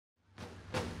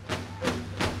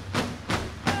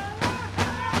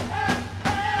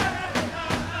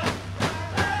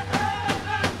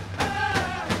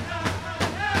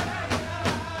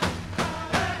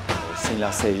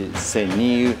là c'est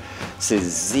new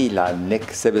c'est là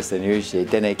Nick Sibbeston j'ai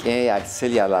Dene et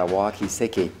Celia la wa qui c'est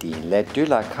qui dit les deux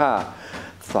la ka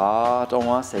fa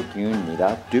on c'est une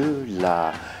là deux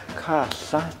la ka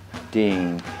sa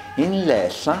ding in le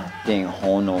sa ding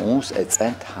honons et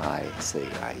entai c'est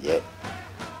aye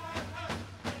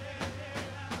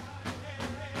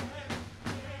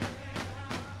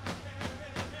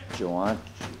Joan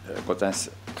got un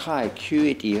kai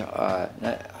acuity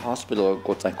hospital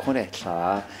got un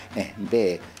connecta e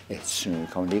be e soon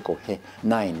con dico he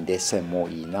 9 decimo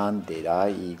inan de la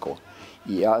igo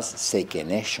ias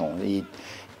sekenation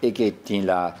e che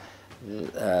la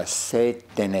se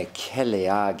tene kele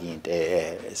agint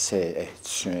e se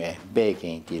soon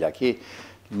begging di la che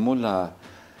mulla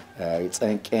it's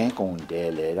un con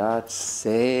dele la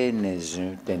se ne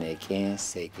zun tene ken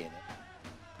seken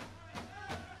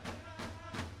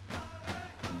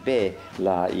be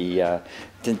la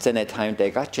tene time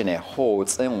de gachene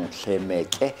holds on le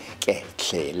make ke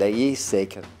le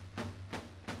sake.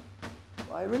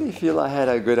 I really feel I had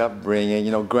a good upbringing.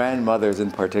 You know, grandmothers in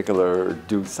particular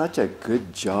do such a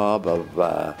good job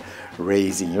of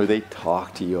raising you. They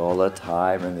talk to you all the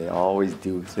time and they always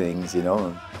do things, you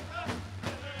know.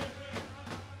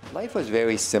 Life was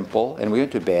very simple, and we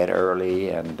went to bed early,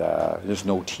 and there's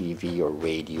no TV or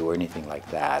radio or anything like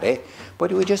that, but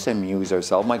we just amuse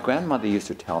ourselves. My grandmother used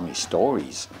to tell me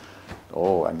stories.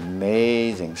 Oh,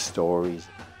 amazing stories.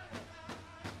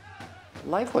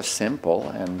 Life was simple,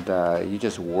 and you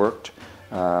just worked.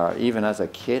 Even as a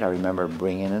kid, I remember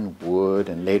bringing in wood,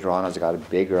 and later on as I got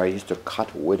bigger, I used to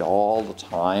cut wood all the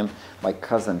time. My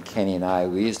cousin Kenny and I,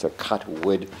 we used to cut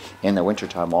wood in the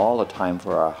wintertime all the time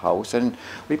for our house, and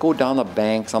we'd go down the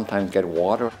bank, sometimes get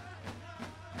water.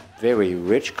 Very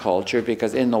rich culture,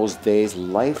 because in those days,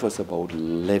 life was about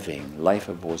living. Life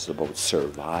was about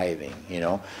surviving, you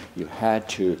know. You had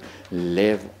to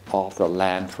live off the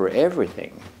land for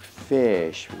everything.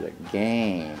 Fish, the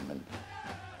game, and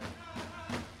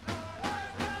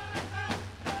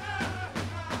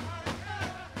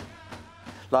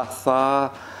la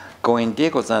fa going de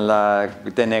cos'an la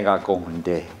tenega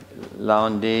conde la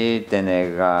onde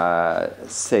tenega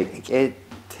se che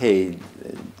te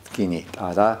kini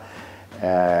ada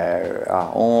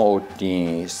on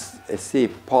ti si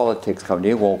politics come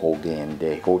de go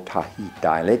gende go tahi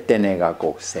dai le tenega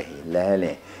go se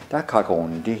le da ka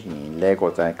conde le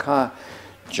go ka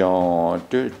John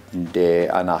de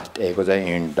anat ego da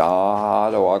in da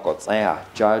lo got sa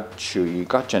ja chu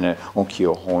got jene on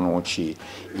kyo hono chi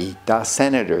I da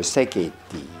senator seketi.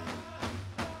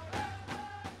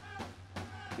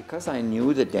 Because I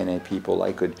knew the Dene people,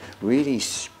 I could really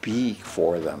speak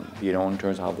for them, you know, in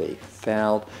terms of how they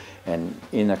felt, and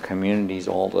in the communities,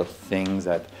 all the things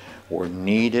that were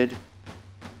needed.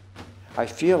 I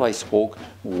feel I spoke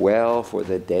well for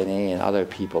the Dene and other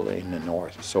people in the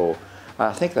north, so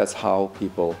I think that's how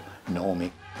people know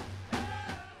me.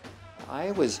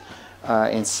 I was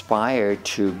inspired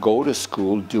to go to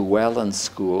school, do well in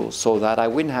school, so that I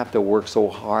wouldn't have to work so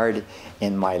hard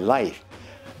in my life.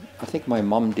 I think my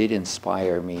mom did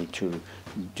inspire me to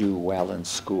do well in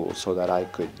school so that I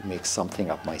could make something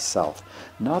of myself.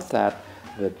 Not that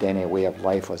the Dene way of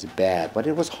life was bad, but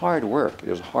it was hard work. It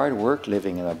was hard work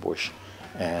living in the bush,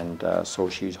 and so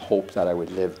she hoped that I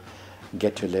would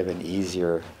get to live an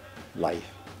easier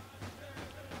life.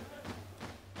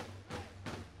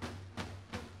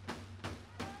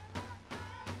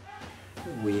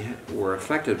 We were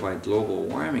affected by global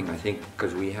warming, I think,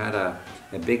 because we had a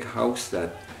big house that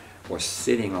was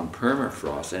sitting on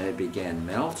permafrost and it began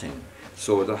melting.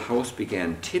 So the house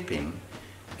began tipping,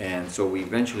 and so we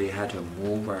eventually had to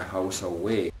move our house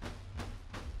away.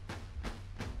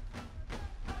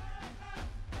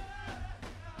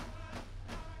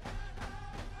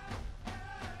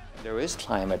 There is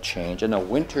climate change. In the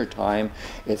winter time,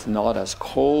 it's not as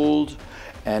cold,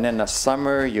 and in the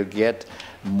summer you get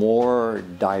more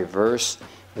diverse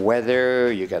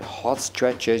weather, you get hot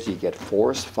stretches, you get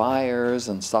forest fires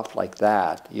and stuff like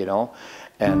that, you know.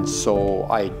 And so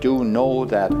I do know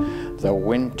that the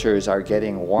winters are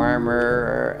getting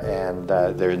warmer, and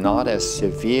they're not as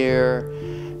severe.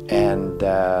 And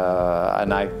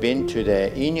I've been to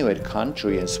the Inuit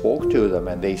country and spoke to them,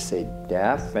 and they say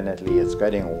definitely it's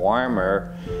getting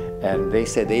warmer, and they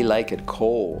say they like it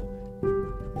cold.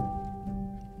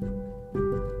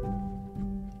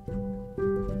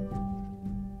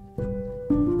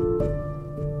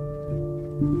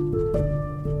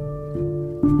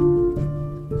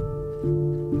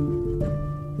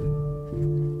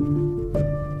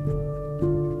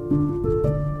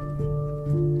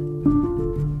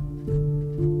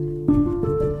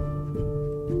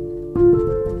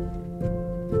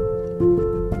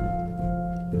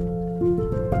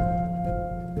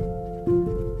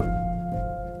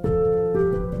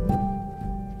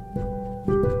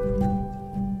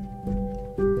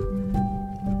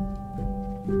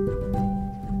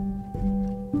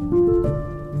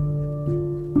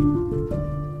 you.